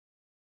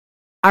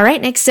All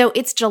right, Nick. So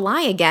it's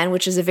July again,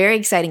 which is a very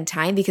exciting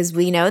time because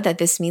we know that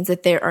this means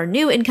that there are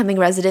new incoming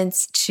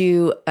residents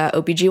to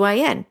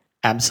OBGYN.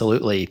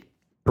 Absolutely.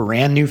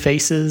 Brand new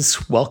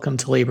faces. Welcome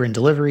to labor and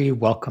delivery.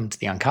 Welcome to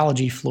the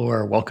oncology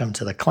floor. Welcome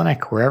to the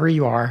clinic, wherever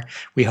you are.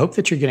 We hope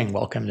that you're getting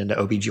welcomed into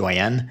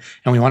OBGYN,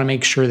 and we want to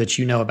make sure that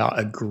you know about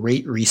a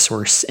great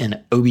resource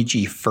in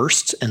OBG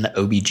First and the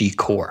OBG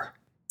Core.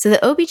 So the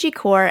OBG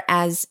Core,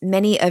 as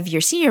many of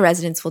your senior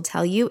residents will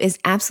tell you, is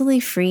absolutely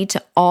free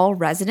to all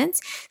residents.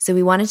 So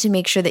we wanted to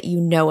make sure that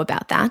you know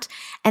about that.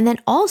 And then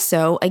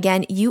also,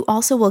 again, you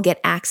also will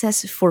get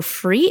access for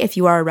free if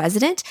you are a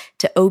resident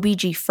to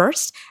OBG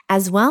First,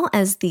 as well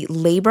as the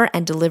labor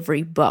and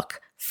delivery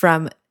book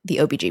from the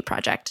OBG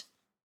project.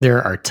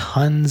 There are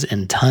tons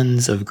and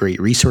tons of great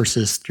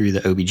resources through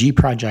the OBG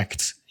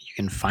project. You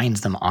can find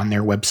them on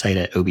their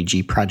website at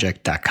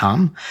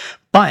obgproject.com.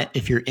 But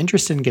if you're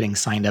interested in getting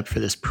signed up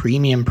for this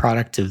premium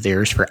product of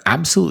theirs for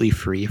absolutely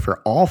free for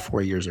all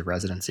 4 years of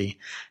residency,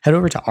 head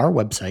over to our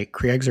website,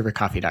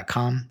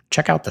 creegsovercoffee.com,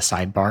 check out the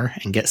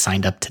sidebar, and get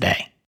signed up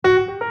today.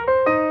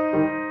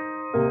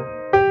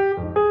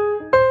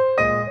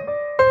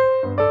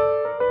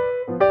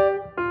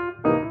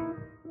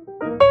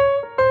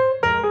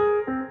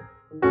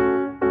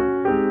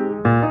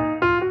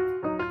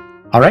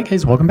 All right,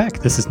 guys, welcome back.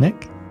 This is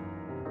Nick.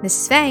 This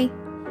is Faye.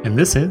 And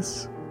this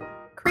is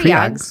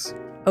Creogs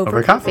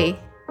over coffee.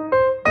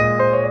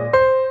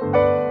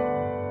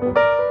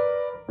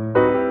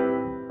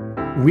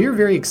 We're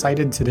very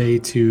excited today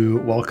to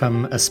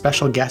welcome a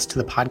special guest to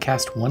the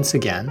podcast once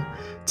again.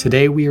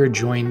 Today we are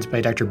joined by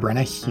Dr.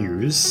 Brenna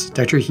Hughes.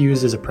 Dr.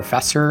 Hughes is a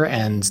professor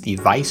and the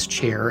vice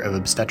chair of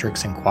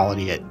obstetrics and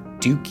quality at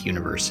Duke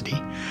University.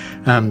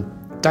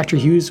 Dr.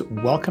 Hughes,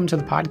 welcome to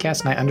the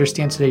podcast, and I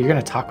understand today you're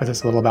going to talk with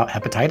us a little about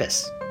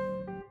hepatitis.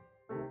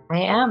 I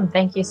am.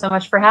 Thank you so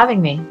much for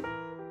having me.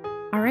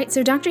 All right,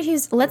 so Dr.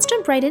 Hughes, let's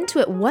jump right into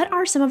it. What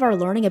are some of our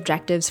learning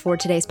objectives for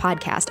today's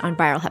podcast on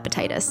viral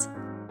hepatitis?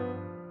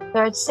 So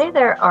I'd say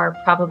there are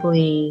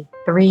probably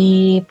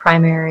 3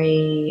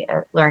 primary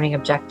learning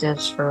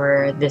objectives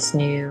for this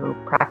new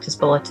practice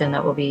bulletin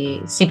that will be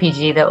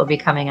CPG that will be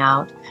coming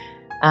out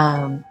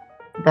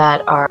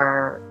that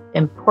are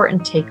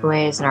important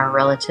takeaways and are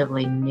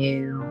relatively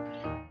new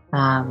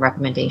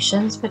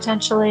recommendations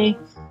potentially.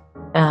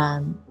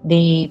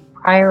 The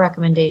prior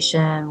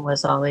recommendation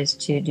was always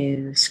to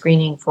do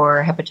screening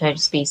for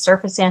hepatitis B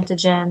surface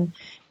antigen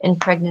in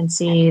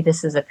pregnancy.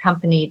 This is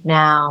accompanied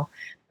now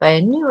by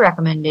a new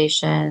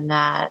recommendation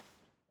that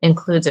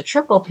includes a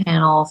triple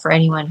panel for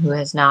anyone who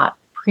has not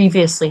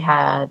previously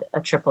had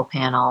a triple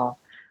panel.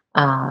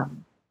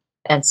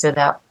 And so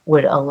that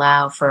would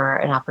allow for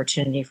an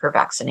opportunity for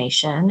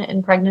vaccination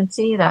in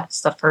pregnancy.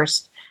 That's the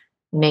first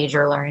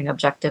major learning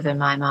objective in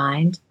my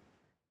mind.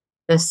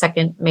 The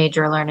second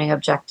major learning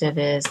objective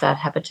is that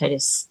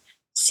hepatitis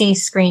C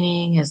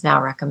screening is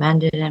now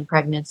recommended in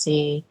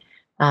pregnancy,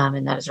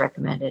 and that is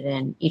recommended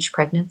in each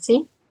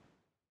pregnancy.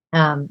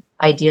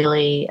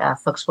 Ideally,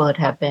 folks would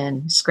have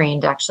been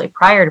screened actually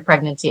prior to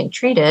pregnancy and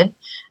treated,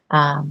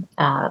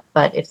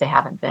 but if they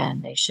haven't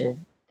been, they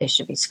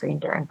should be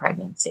screened during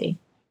pregnancy.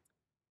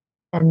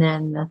 And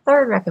then the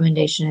third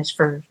recommendation is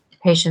for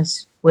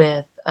patients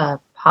with a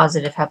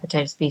positive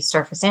hepatitis B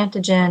surface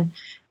antigen.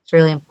 It's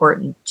really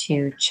important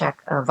to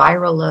check a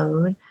viral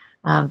load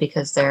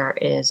because there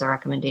is a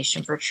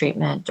recommendation for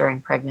treatment during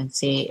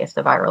pregnancy if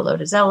the viral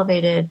load is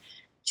elevated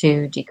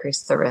to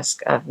decrease the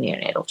risk of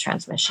neonatal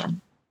transmission.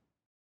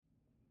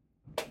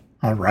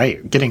 All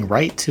right, getting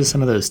right to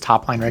some of those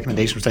top line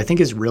recommendations, which I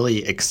think is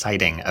really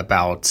exciting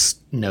about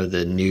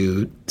the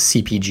new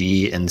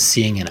CPG and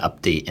seeing an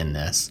update in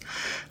this.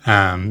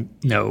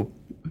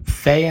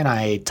 Faye and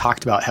I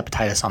talked about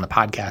hepatitis on the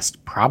podcast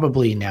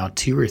probably now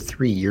 2 or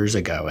 3 years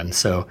ago, and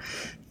so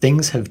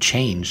things have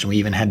changed. We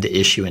even had to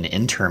issue an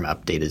interim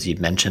update, as you'd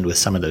mentioned, with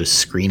some of those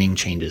screening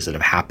changes that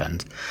have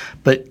happened.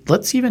 But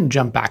let's even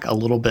jump back a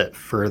little bit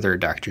further,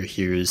 Dr.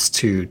 Hughes,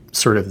 to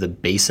sort of the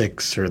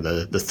basics or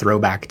the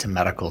throwback to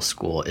medical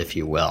school, if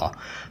you will.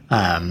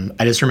 I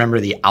just remember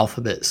the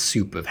alphabet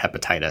soup of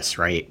hepatitis,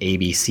 right? A,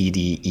 B, C,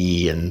 D,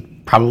 E,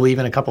 and probably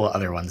even a couple of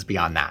other ones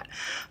beyond that.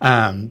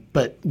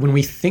 But when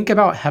we think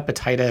about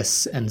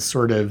hepatitis and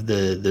sort of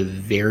the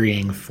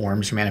varying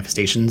forms or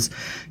manifestations,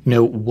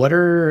 what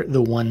are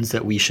the ones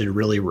that we should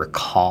really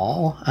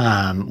recall?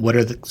 What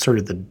are the sort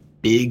of the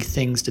big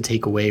things to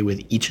take away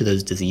with each of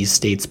those disease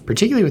states,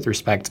 particularly with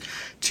respect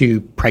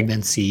to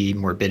pregnancy,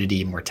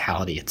 morbidity,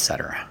 mortality, et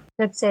cetera?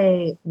 I'd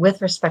say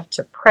with respect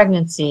to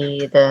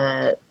pregnancy,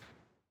 the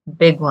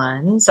big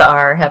ones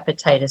are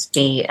hepatitis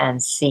B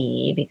and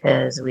C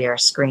because we are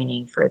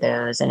screening for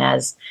those. And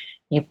as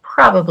you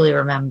probably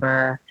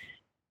remember,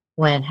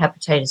 when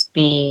hepatitis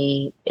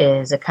B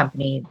is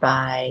accompanied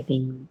by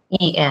the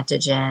E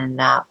antigen,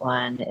 that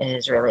one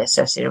is really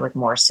associated with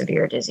more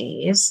severe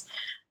disease.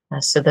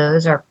 So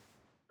those are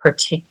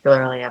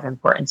particularly of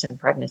importance in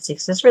pregnancy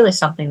because it's really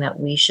something that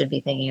we should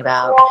be thinking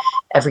about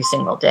every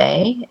single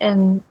day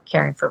in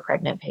caring for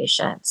pregnant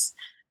patients.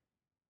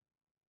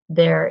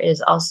 there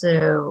is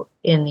also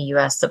in the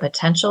US the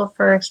potential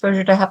for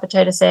exposure to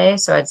hepatitis A.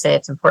 So I'd say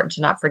it's important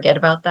to not forget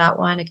about that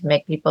one. It can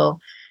make people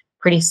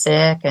pretty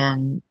sick,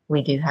 and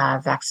we do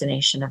have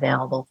vaccination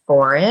available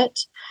for it.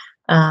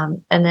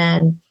 And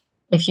then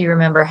if you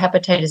remember,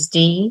 hepatitis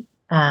D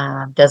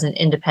doesn't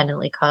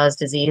independently cause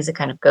disease. It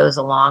kind of goes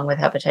along with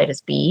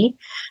hepatitis B,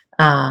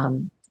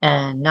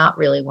 and not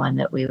really one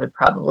that we would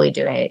probably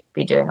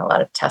be doing a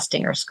lot of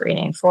testing or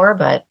screening for,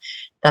 but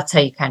that's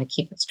how you kind of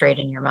keep it straight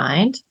in your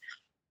mind.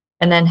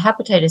 And then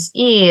hepatitis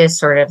E is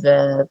sort of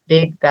the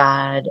big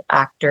bad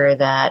actor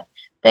that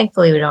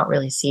thankfully we don't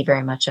really see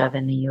very much of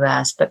in the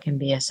US, but can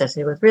be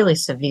associated with really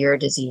severe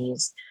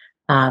disease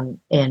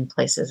in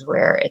places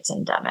where it's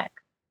endemic.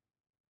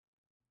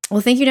 Well,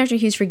 thank you, Dr.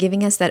 Hughes, for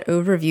giving us that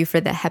overview for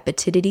the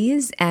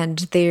hepatitis and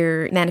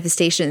their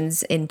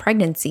manifestations in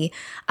pregnancy.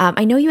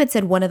 I know you had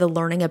said one of the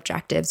learning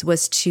objectives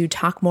was to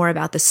talk more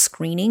about the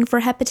screening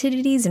for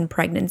hepatitis in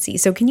pregnancy.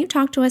 So can you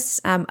talk to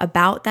us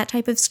about that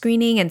type of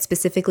screening and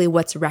specifically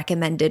what's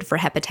recommended for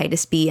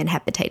hepatitis B and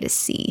hepatitis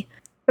C?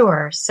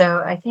 Sure. So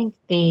I think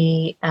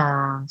the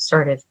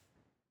sort of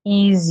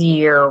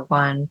easier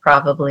one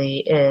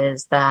probably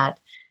is that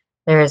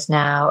there is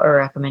now a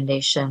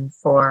recommendation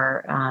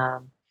for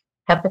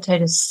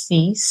hepatitis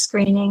C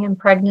screening in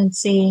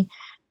pregnancy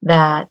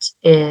that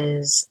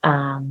is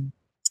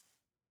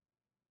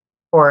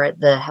for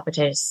the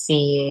hepatitis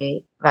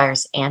C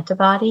virus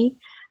antibody.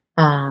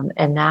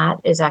 And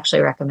that is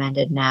actually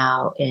recommended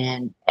now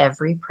in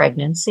every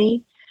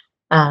pregnancy,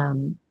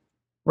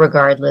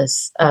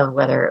 regardless of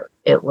whether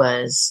it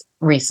was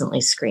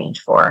recently screened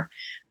for.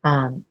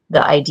 The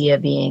idea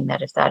being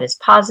that if that is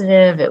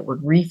positive, it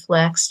would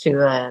reflex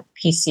to a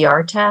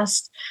PCR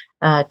test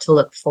to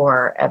look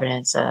for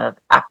evidence of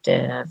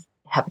active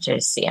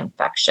hepatitis C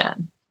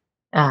infection.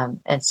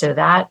 And so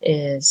that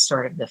is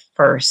sort of the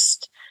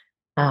first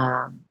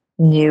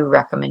new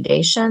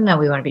recommendation that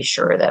we want to be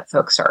sure that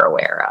folks are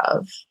aware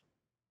of.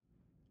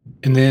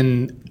 And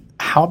then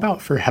how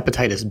about for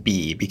hepatitis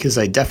B? Because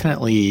I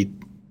definitely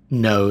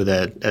know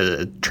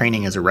that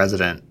training as a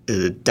resident,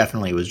 it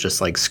definitely was just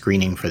like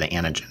screening for the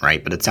antigen,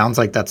 right? But it sounds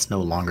like that's no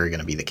longer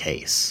going to be the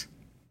case.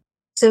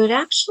 So it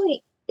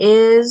actually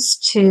is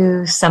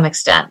to some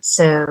extent.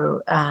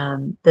 So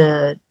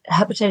the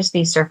hepatitis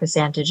B surface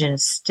antigen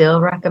is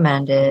still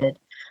recommended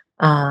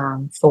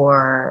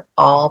for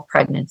all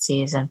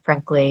pregnancies. And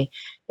frankly,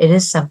 it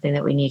is something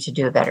that we need to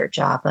do a better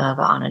job of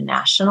on a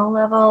national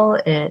level.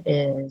 It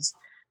is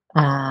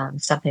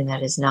something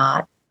that is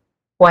not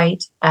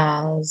quite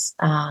as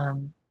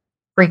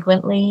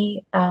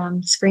frequently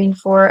screened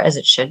for as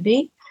it should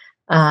be.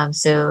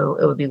 So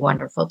it would be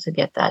wonderful to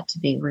get that to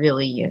be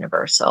really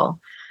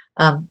universal.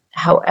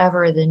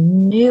 However, the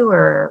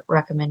newer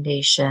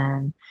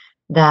recommendation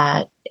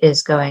that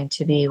is going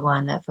to be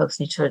one that folks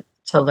need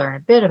to learn a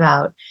bit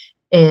about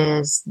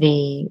is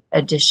the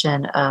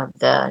addition of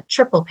the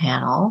triple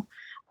panel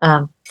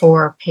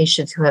for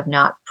patients who have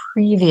not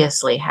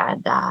previously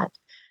had that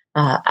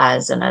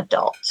as an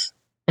adult.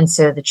 And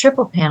so the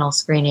triple panel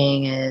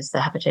screening is the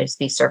hepatitis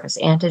B surface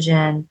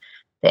antigen,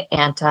 the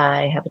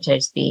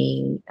anti-hepatitis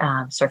B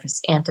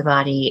surface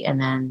antibody, and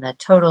then the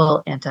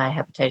total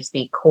anti-hepatitis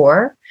B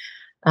core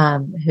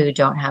who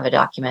don't have a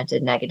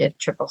documented negative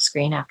triple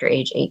screen after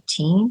age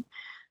 18,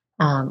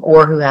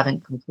 or who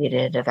haven't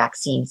completed a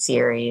vaccine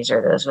series,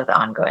 or those with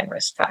ongoing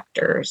risk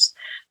factors.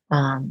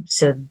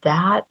 So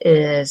that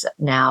is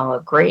now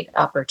a great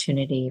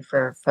opportunity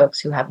for folks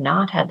who have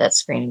not had that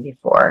screening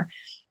before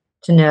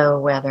to know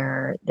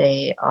whether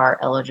they are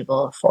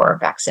eligible for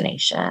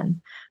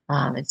vaccination.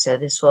 And so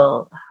this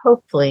will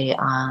hopefully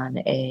on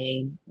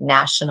a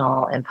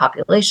national and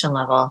population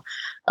level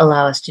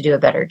allow us to do a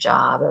better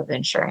job of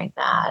ensuring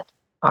that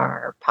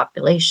our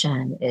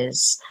population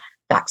is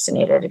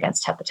vaccinated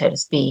against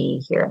hepatitis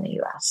B here in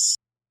the US.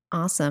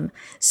 Awesome.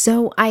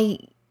 So I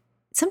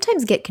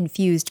sometimes get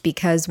confused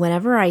because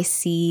whenever I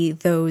see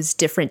those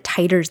different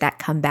titers that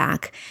come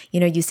back,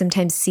 you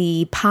sometimes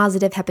see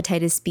positive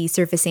hepatitis B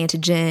surface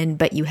antigen,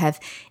 but you have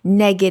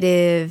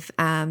negative,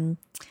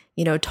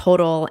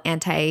 total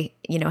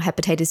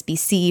hepatitis B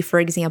C, for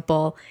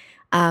example.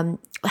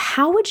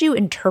 How would you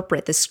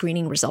interpret the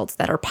screening results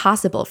that are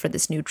possible for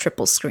this new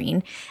triple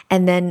screen?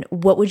 And then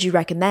what would you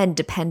recommend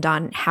depend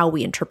on how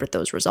we interpret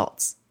those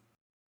results?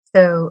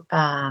 So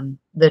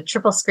the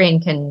triple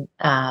screen can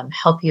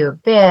help you a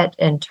bit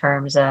in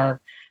terms of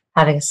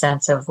having a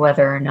sense of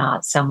whether or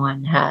not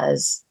someone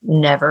has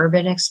never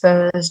been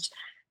exposed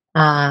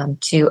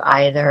to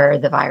either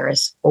the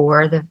virus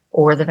or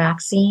the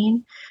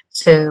vaccine.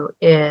 So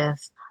if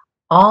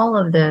all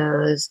of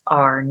those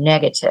are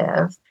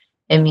negative,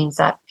 it means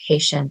that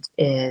patient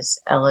is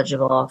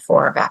eligible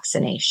for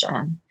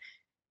vaccination.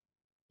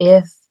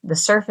 If the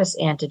surface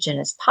antigen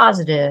is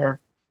positive,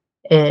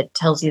 it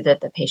tells you that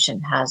the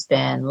patient has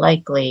been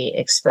likely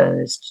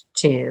exposed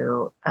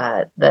to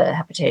the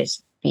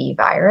hepatitis B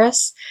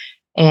virus.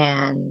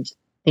 And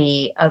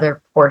the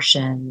other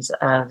portions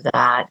of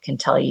that can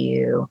tell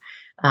you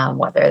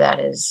whether it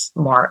is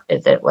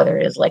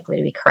likely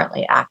to be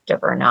currently active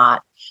or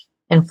not.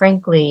 And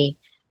frankly,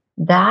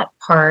 that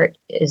part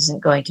isn't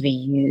going to be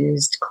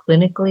used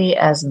clinically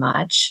as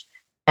much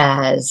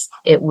as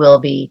it will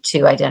be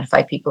to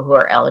identify people who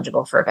are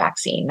eligible for a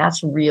vaccine.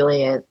 That's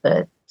really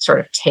the sort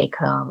of take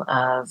home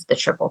of the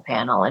triple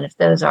panel. And if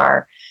those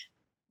are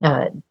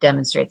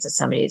demonstrates that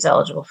somebody is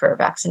eligible for a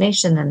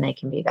vaccination, then they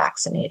can be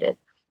vaccinated.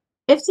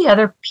 If the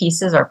other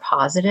pieces are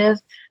positive,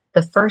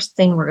 the first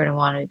thing we're going to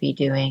want to be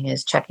doing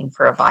is checking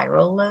for a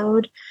viral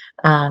load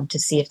to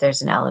see if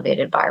there's an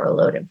elevated viral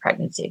load in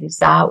pregnancy, because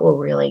that will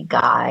really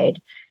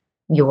guide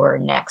your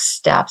next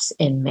steps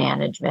in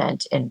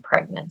management in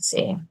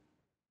pregnancy.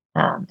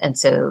 And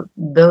so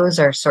those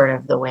are sort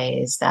of the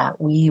ways that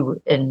we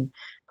in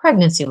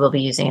pregnancy will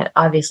be using it.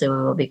 Obviously,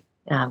 we will be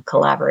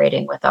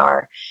collaborating with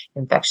our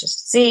infectious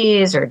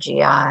disease or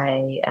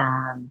GI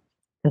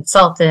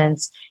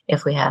consultants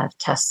if we have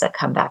tests that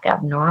come back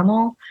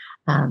abnormal.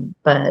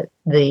 But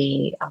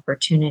the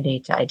opportunity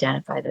to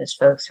identify those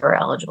folks who are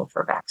eligible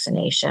for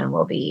vaccination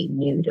will be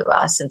new to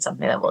us and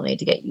something that we'll need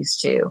to get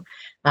used to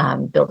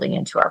building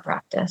into our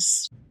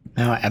practice.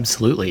 No,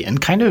 absolutely.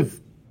 And kind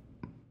of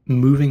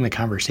moving the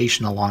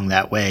conversation along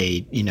that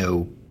way,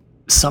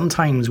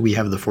 sometimes we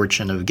have the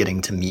fortune of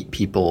getting to meet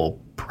people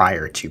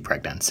prior to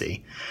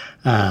pregnancy.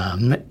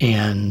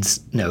 And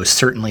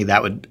certainly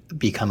that would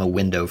become a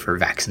window for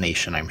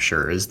vaccination, I'm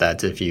sure, is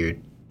that if you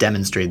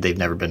demonstrate they've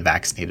never been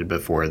vaccinated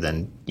before,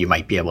 then you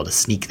might be able to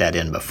sneak that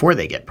in before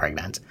they get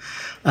pregnant.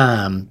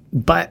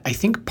 But I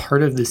think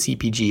part of the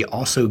CPG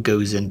also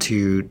goes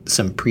into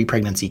some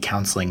pre-pregnancy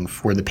counseling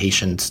for the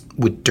patient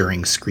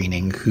during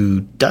screening who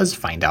does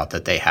find out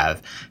that they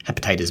have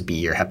hepatitis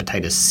B or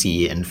hepatitis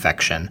C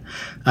infection.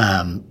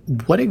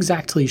 What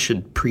exactly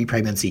should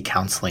pre-pregnancy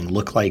counseling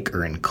look like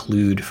or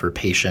include for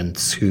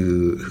patients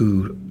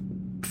who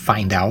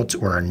find out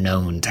or are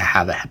known to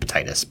have a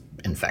hepatitis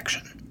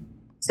infection?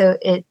 So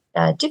it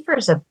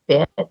differs a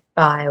bit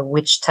by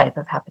which type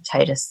of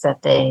hepatitis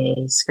that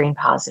they screen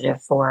positive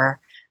for.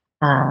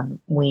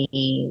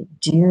 We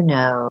do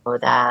know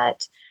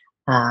that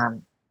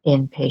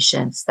in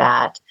patients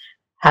that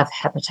have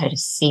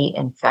hepatitis C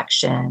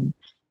infection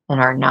and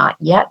are not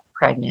yet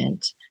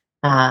pregnant,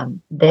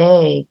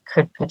 they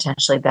could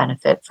potentially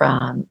benefit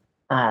from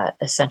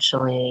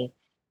essentially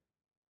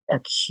a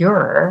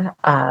cure,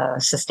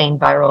 sustained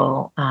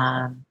viral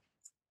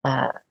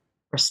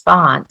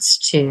response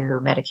to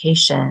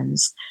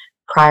medications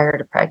prior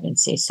to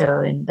pregnancy.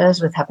 So in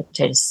those with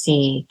hepatitis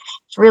C,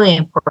 it's really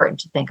important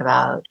to think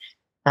about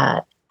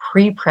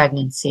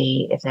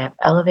pre-pregnancy, if they have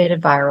elevated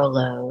viral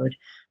load,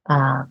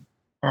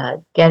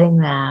 getting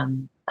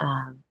them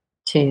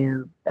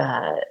to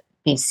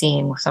be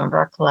seen with some of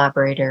our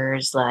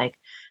collaborators like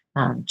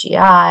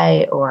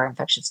GI or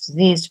infectious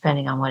disease,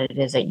 depending on what it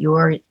is at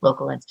your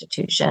local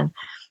institution,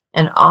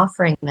 and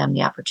offering them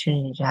the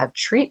opportunity to have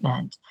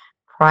treatment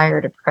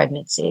prior to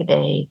pregnancy.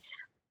 They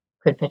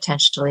could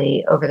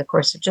potentially, over the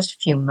course of just a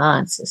few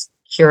months,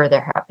 cure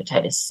their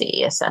hepatitis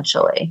C,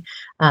 essentially.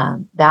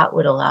 That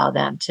would allow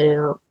them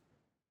to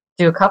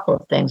do a couple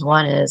of things.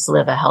 One is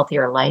live a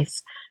healthier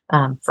life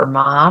for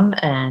mom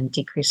and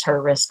decrease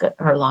her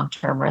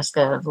long-term risk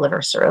of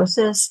liver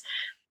cirrhosis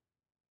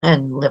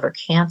and liver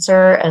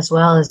cancer, as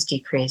well as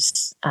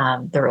decrease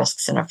the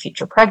risks in a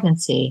future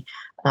pregnancy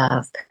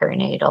of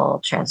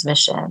perinatal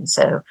transmission.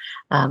 So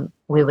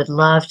we would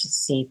love to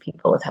see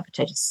people with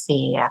hepatitis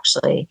C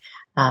actually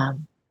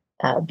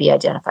be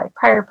identified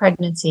prior to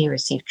pregnancy,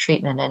 receive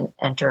treatment, and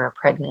enter a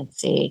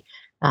pregnancy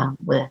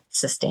with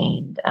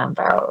sustained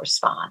viral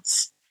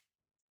response.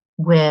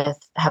 With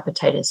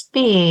hepatitis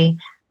B,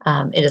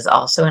 it is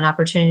also an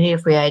opportunity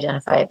if we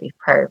identify it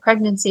prior to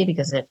pregnancy,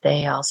 because if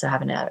they also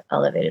have an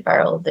elevated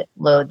viral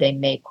load, they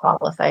may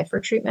qualify for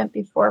treatment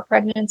before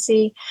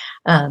pregnancy.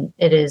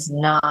 It is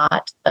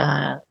not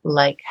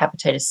like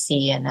hepatitis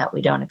C in that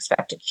we don't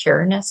expect a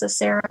cure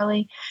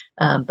necessarily,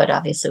 but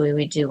obviously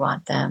we do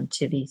want them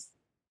to be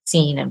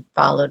seen and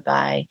followed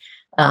by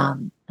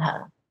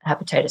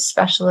hepatitis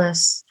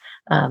specialists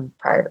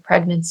prior to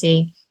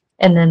pregnancy.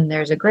 And then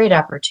there's a great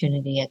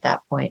opportunity at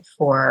that point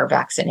for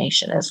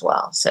vaccination as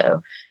well.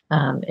 So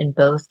in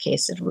both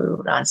cases, we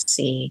would want to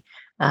see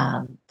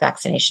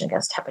vaccination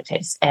against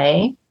hepatitis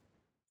A.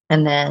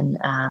 And then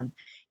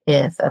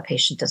if a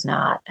patient does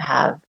not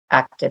have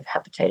active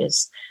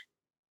hepatitis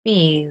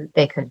B,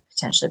 they could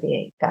potentially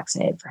be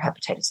vaccinated for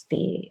hepatitis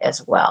B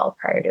as well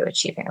prior to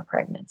achieving a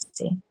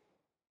pregnancy.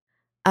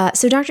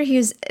 So, Dr.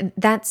 Hughes,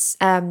 that's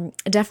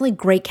definitely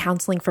great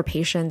counseling for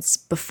patients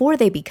before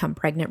they become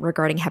pregnant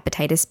regarding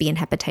hepatitis B and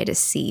hepatitis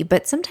C.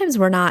 But sometimes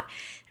we're not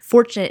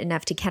fortunate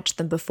enough to catch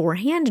them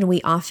beforehand, and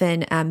we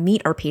often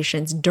meet our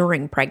patients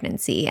during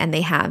pregnancy and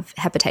they have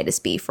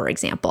hepatitis B, for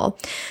example.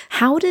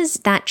 How does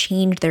that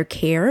change their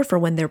care for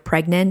when they're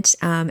pregnant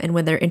and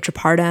when they're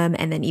intrapartum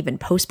and then even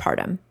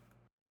postpartum?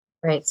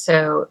 Right.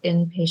 So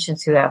in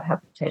patients who have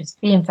hepatitis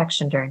B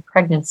infection during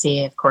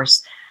pregnancy, of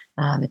course,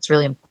 it's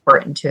really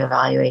important to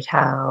evaluate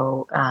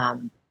how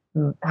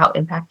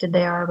impacted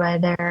they are by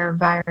their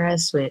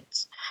virus. We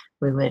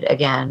would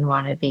again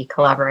want to be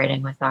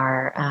collaborating with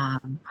our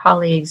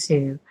colleagues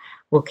who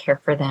We'll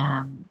care for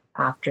them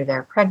after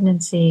their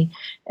pregnancy,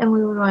 and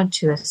we would want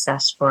to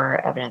assess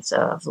for evidence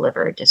of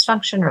liver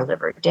dysfunction or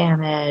liver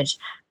damage.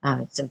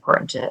 It's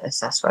important to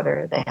assess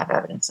whether they have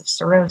evidence of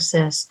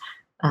cirrhosis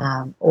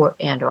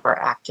or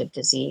active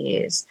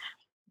disease.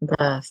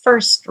 The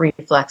first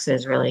reflex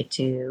is really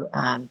to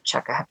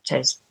check a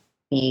hepatitis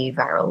B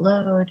viral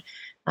load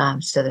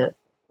so that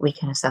we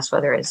can assess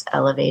whether it's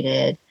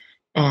elevated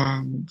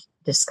and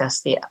discuss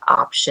the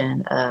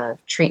option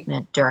of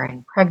treatment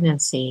during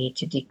pregnancy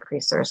to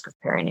decrease the risk of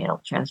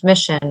perinatal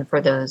transmission for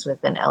those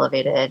with an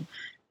elevated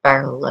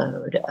viral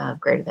load of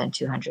greater than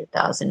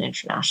 200,000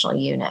 international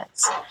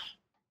units.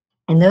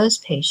 In those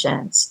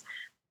patients,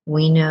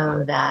 we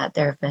know that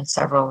there have been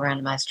several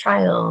randomized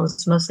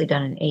trials, mostly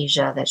done in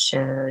Asia, that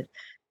showed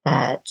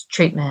that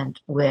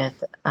treatment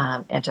with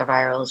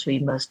antivirals, we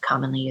most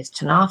commonly use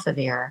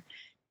tenofovir,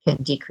 can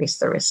decrease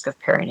the risk of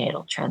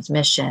perinatal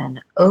transmission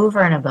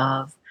over and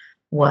above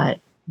what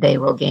they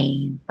will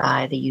gain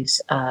by the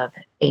use of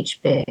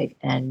HBIG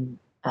and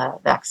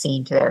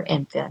vaccine to their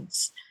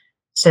infants.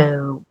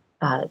 So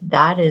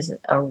that is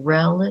a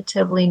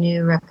relatively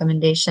new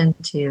recommendation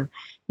to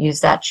use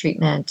that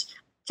treatment.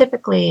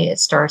 Typically, it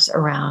starts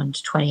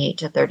around 28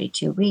 to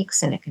 32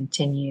 weeks and it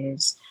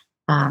continues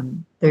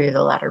through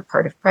the latter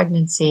part of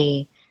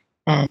pregnancy.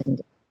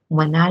 And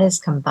when that is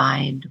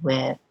combined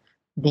with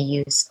the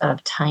use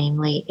of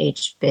timely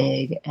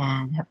HBIG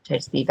and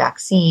hepatitis B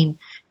vaccine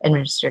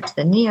administered to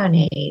the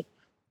neonate,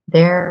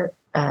 their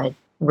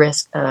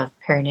risk of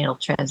perinatal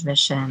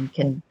transmission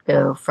can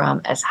go from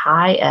as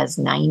high as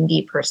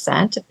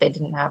 90% if they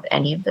didn't have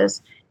any of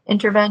those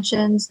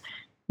interventions,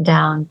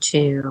 down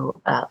to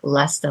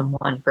less than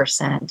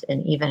 1%.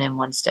 And even in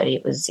one study,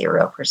 it was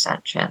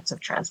 0% chance of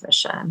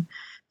transmission.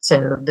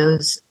 So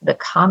the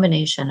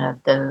combination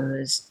of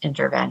those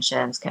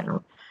interventions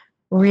can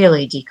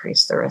really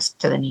decrease the risk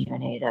to the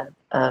neonate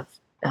of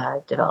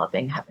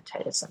developing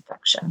hepatitis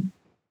infection.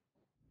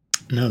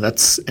 No,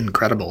 that's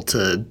incredible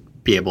to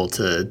be able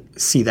to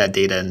see that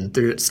data. And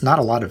there's not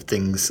a lot of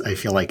things, I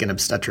feel like, in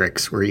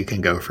obstetrics where you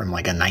can go from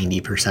like a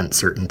 90%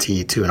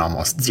 certainty to an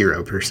almost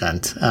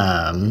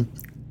 0%.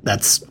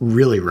 That's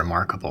really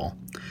remarkable.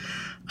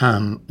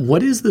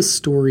 What is the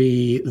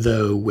story,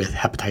 though, with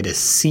hepatitis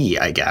C,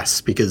 I guess?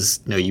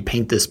 Because, you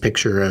paint this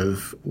picture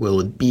of,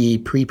 will it be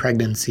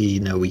pre-pregnancy?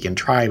 No, we can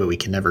try, but we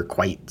can never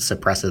quite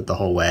suppress it the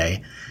whole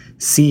way.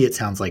 C, it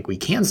sounds like we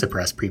can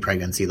suppress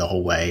pre-pregnancy the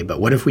whole way,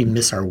 but what if we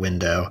miss our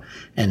window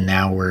and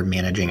now we're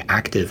managing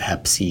active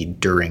hep C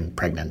during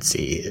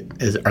pregnancy?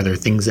 Are there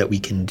things that we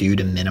can do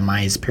to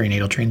minimize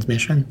perinatal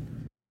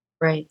transmission?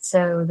 Right.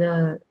 So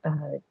the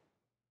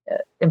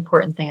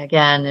important thing,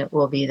 again, it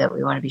will be that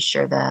we want to be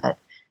sure that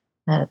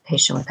a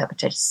patient with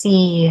hepatitis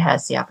C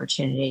has the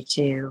opportunity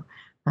to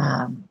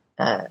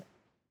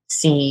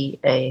see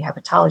a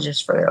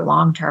hepatologist for their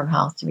long-term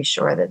health to be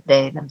sure that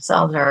they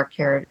themselves are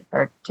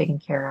taken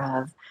care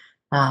of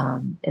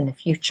in the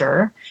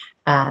future.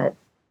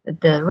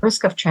 The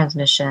risk of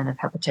transmission of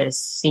hepatitis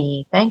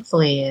C,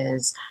 thankfully,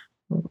 is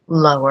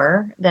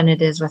lower than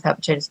it is with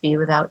hepatitis B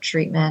without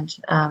treatment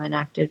and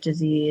active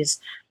disease.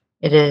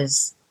 It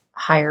is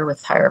higher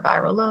with higher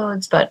viral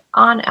loads, but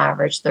on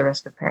average, the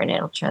risk of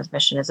perinatal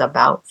transmission is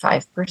about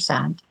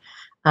 5%,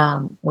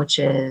 which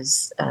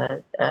is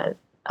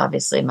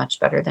obviously much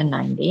better than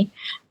 90.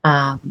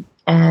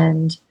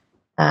 And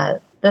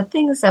the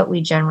things that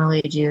we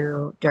generally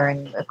do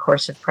during the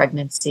course of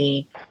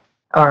pregnancy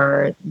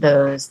are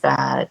those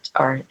that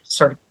are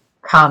sort of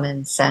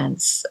common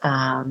sense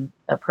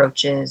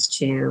approaches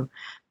to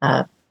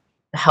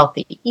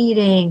healthy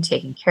eating,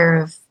 taking care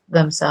of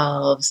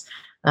themselves.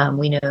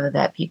 We know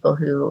that people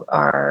who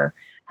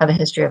have a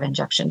history of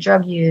injection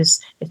drug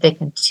use, if they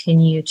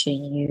continue to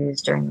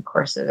use during the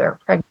course of their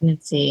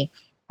pregnancy,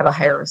 have a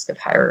higher risk of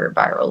higher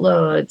viral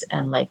loads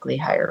and likely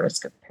higher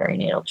risk of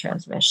perinatal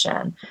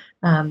transmission.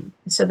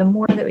 So the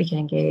more that we can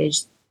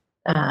engage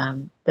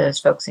those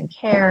folks in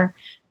care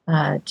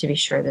to be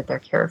sure that they're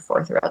cared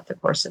for throughout the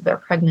course of their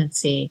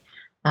pregnancy,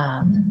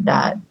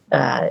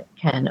 that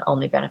can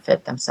only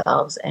benefit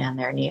themselves and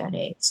their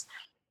neonates.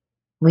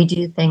 We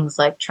do things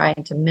like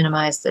trying to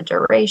minimize the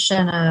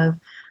duration of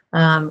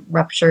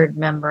ruptured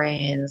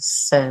membranes,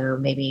 so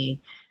maybe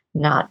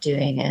not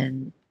doing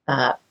an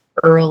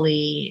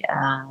early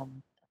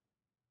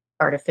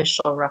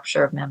artificial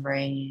rupture of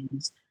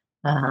membranes,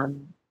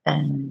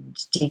 and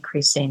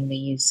decreasing the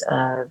use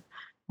of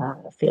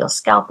fetal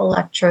scalp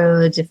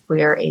electrodes if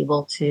we are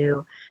able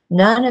to.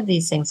 None of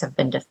these things have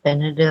been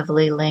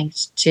definitively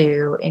linked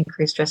to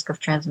increased risk of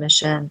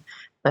transmission,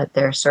 but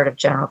they're sort of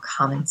general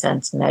common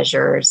sense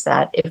measures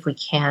that if we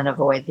can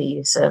avoid the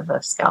use of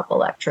a scalp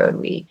electrode,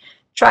 we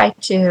try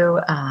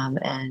to,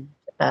 and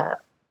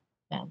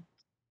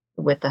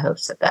with the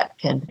hopes that that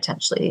can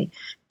potentially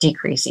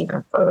decrease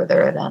even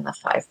further than the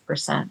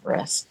 5%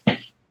 risk.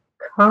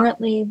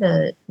 Currently,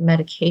 the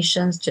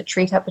medications to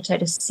treat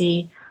hepatitis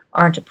C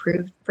aren't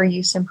approved for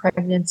use in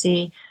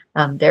pregnancy.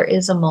 There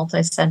is a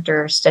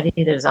multi-center study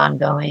that is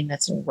ongoing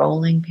that's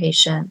enrolling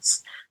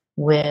patients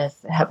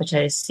with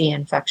hepatitis C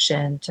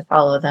infection to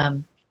follow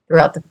them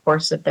throughout the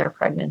course of their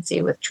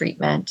pregnancy with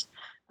treatment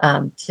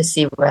to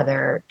see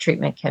whether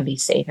treatment can be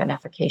safe and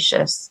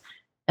efficacious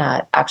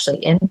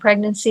actually in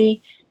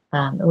pregnancy.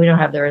 We don't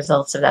have the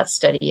results of that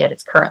study yet.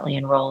 It's currently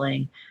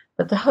enrolling,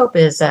 but the hope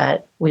is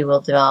that we will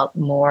develop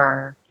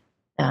more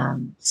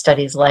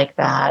studies like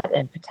that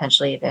and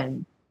potentially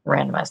even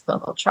randomized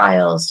clinical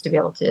trials to be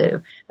able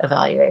to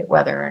evaluate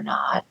whether or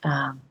not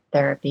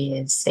therapy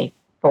is safe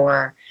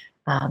for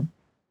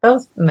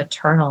both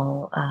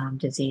maternal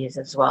disease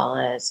as well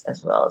as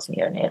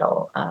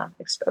neonatal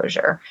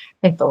exposure.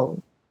 I think the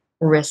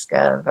risk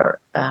of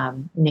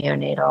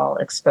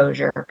neonatal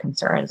exposure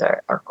concerns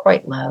are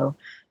quite low,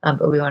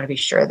 but we want to be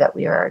sure that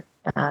we are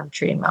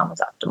treating mom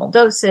with optimal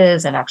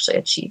doses and actually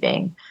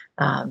achieving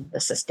the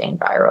sustained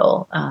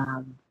viral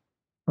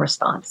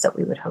response that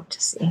we would hope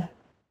to see.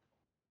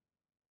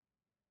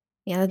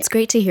 Yeah, that's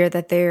great to hear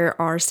that there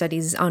are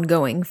studies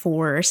ongoing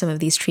for some of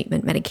these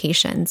treatment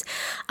medications.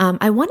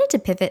 I wanted to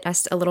pivot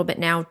us a little bit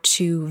now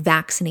to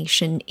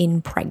vaccination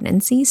in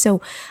pregnancy.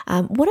 So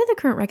what are the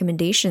current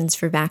recommendations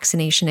for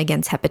vaccination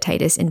against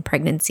hepatitis in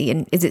pregnancy?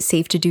 And is it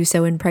safe to do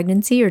so in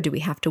pregnancy, or do we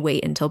have to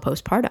wait until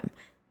postpartum?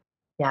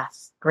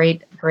 Yes,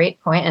 great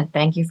point. And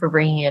thank you for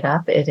bringing it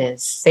up. It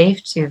is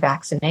safe to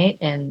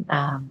vaccinate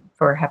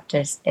for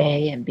hepatitis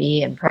A and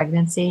B in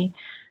pregnancy.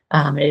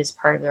 It is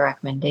part of the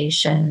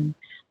recommendation.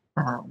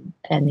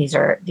 And these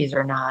are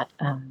not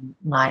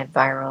live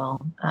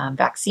viral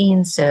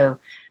vaccines, so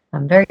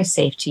very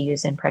safe to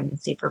use in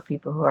pregnancy for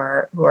people who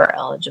are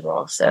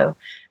eligible. So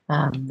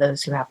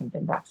those who haven't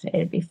been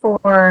vaccinated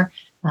before,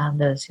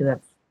 those who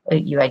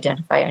you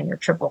identify on your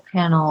triple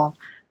panel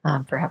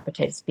for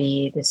hepatitis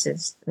B, this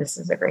is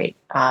a great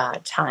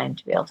time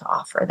to be able to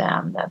offer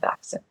them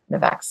the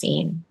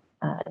vaccine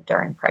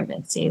during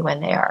pregnancy when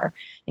they are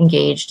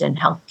engaged in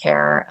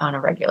healthcare on a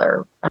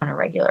regular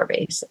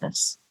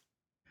basis.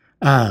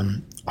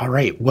 All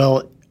right.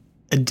 Well,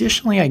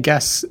 additionally, I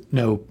guess,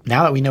 now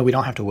that we know we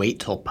don't have to wait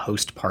till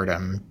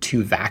postpartum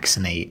to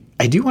vaccinate,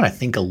 I do want to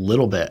think a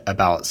little bit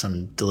about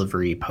some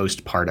delivery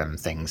postpartum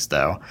things,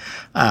 though.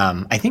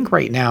 I think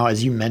right now,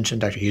 as you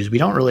mentioned, Dr. Hughes, we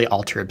don't really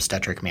alter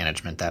obstetric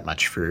management that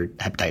much for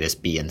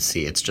hepatitis B and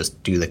C. It's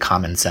just do the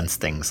common sense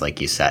things,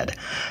 like you said.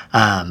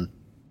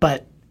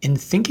 But in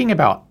thinking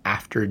about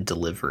after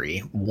delivery,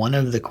 one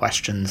of the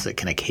questions that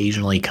can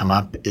occasionally come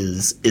up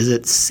is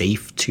it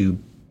safe to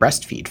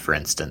breastfeed, for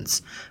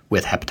instance,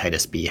 with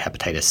hepatitis B,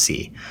 hepatitis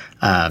C?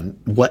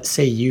 What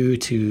say you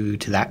to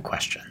that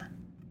question?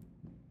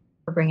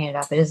 For bringing it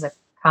up, it is a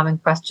common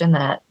question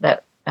that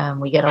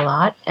we get a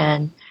lot,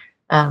 and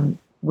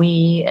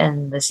we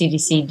and the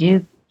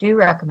CDC do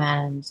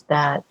recommend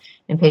that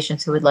in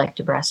patients who would like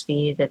to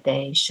breastfeed, that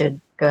they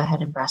should go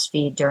ahead and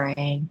breastfeed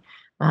during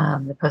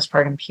the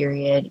postpartum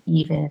period,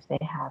 even if they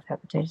have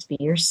hepatitis B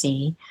or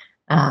C.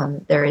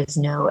 There is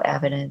no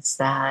evidence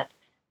that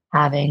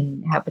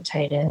having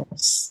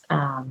hepatitis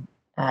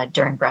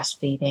during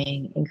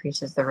breastfeeding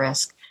increases the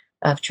risk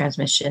of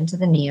transmission to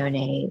the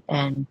neonate.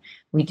 And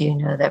we do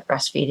know that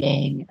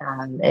breastfeeding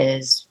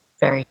is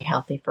very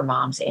healthy for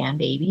moms and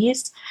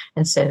babies.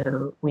 And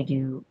so we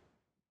do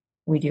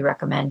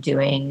recommend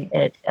doing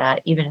it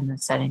even in the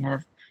setting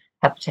of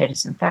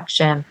hepatitis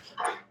infection.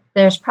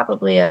 It's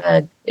probably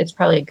a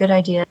good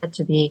idea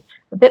to be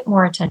a bit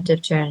more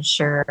attentive to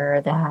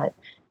ensure that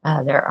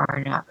there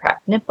are not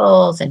cracked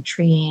nipples, and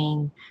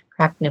treating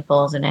cracked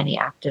nipples and any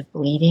active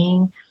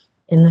bleeding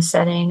in the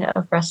setting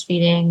of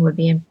breastfeeding would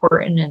be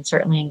important, and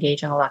certainly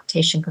engaging a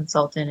lactation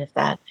consultant if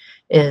that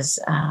is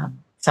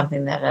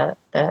something that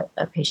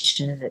a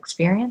patient is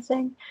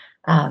experiencing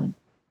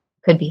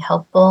could be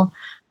helpful.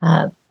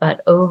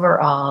 But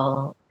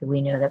overall,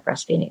 we know that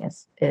breastfeeding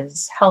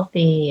is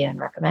healthy and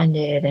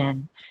recommended,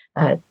 and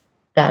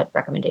that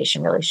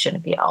recommendation really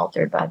shouldn't be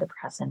altered by the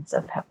presence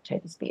of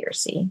hepatitis B or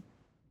C.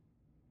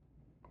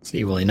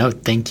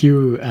 Thank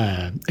you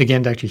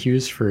again, Dr.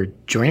 Hughes, for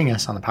joining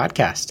us on the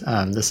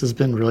podcast. This has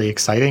been really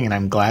exciting, and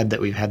I'm glad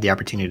that we've had the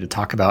opportunity to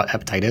talk about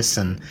hepatitis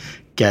and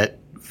get,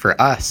 for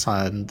us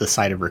on the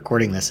side of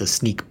recording this, a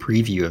sneak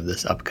preview of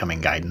this upcoming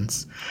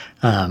guidance.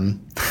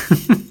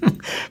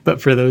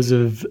 But for those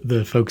of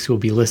the folks who will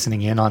be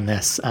listening in on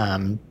this,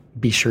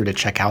 be sure to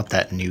check out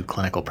that new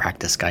clinical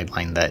practice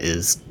guideline that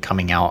is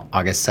coming out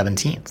August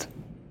 17th.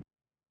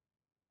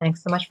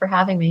 Thanks so much for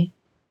having me.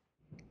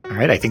 All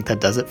right, I think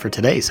that does it for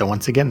today. So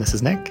once again, this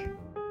is Nick.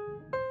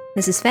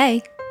 This is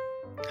Faye.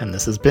 And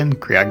this has been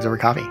Creogs Over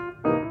Coffee.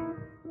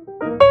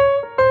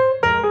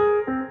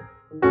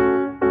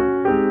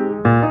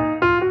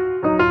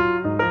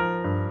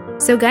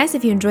 So guys,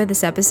 if you enjoyed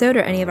this episode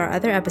or any of our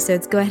other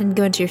episodes, go ahead and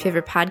go into your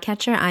favorite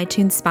podcatcher,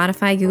 iTunes,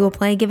 Spotify, Google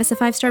Play, give us a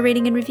 5-star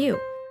rating and review.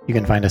 You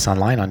can find us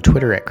online on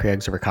Twitter at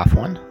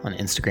CreogsOverCoff1, on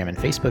Instagram and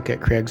Facebook at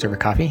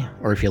CreogsOverCoffee,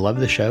 or if you love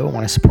the show and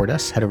want to support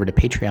us, head over to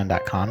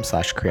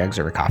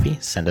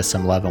patreon.com/CreogsOverCoffee. Send us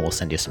some love and we'll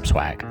send you some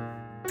swag.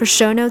 For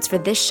show notes for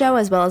this show,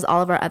 as well as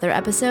all of our other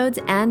episodes,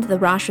 and the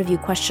Rosh Review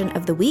question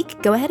of the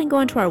week, go ahead and go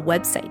onto our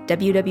website,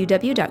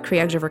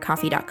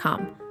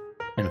 www.creogsovercoffee.com.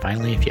 And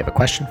finally, if you have a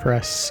question for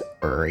us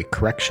or a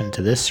correction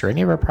to this or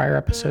any of our prior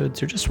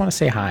episodes, or just want to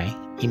say hi,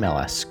 email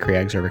us,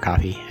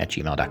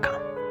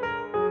 creegsovercoffee@gmail.com.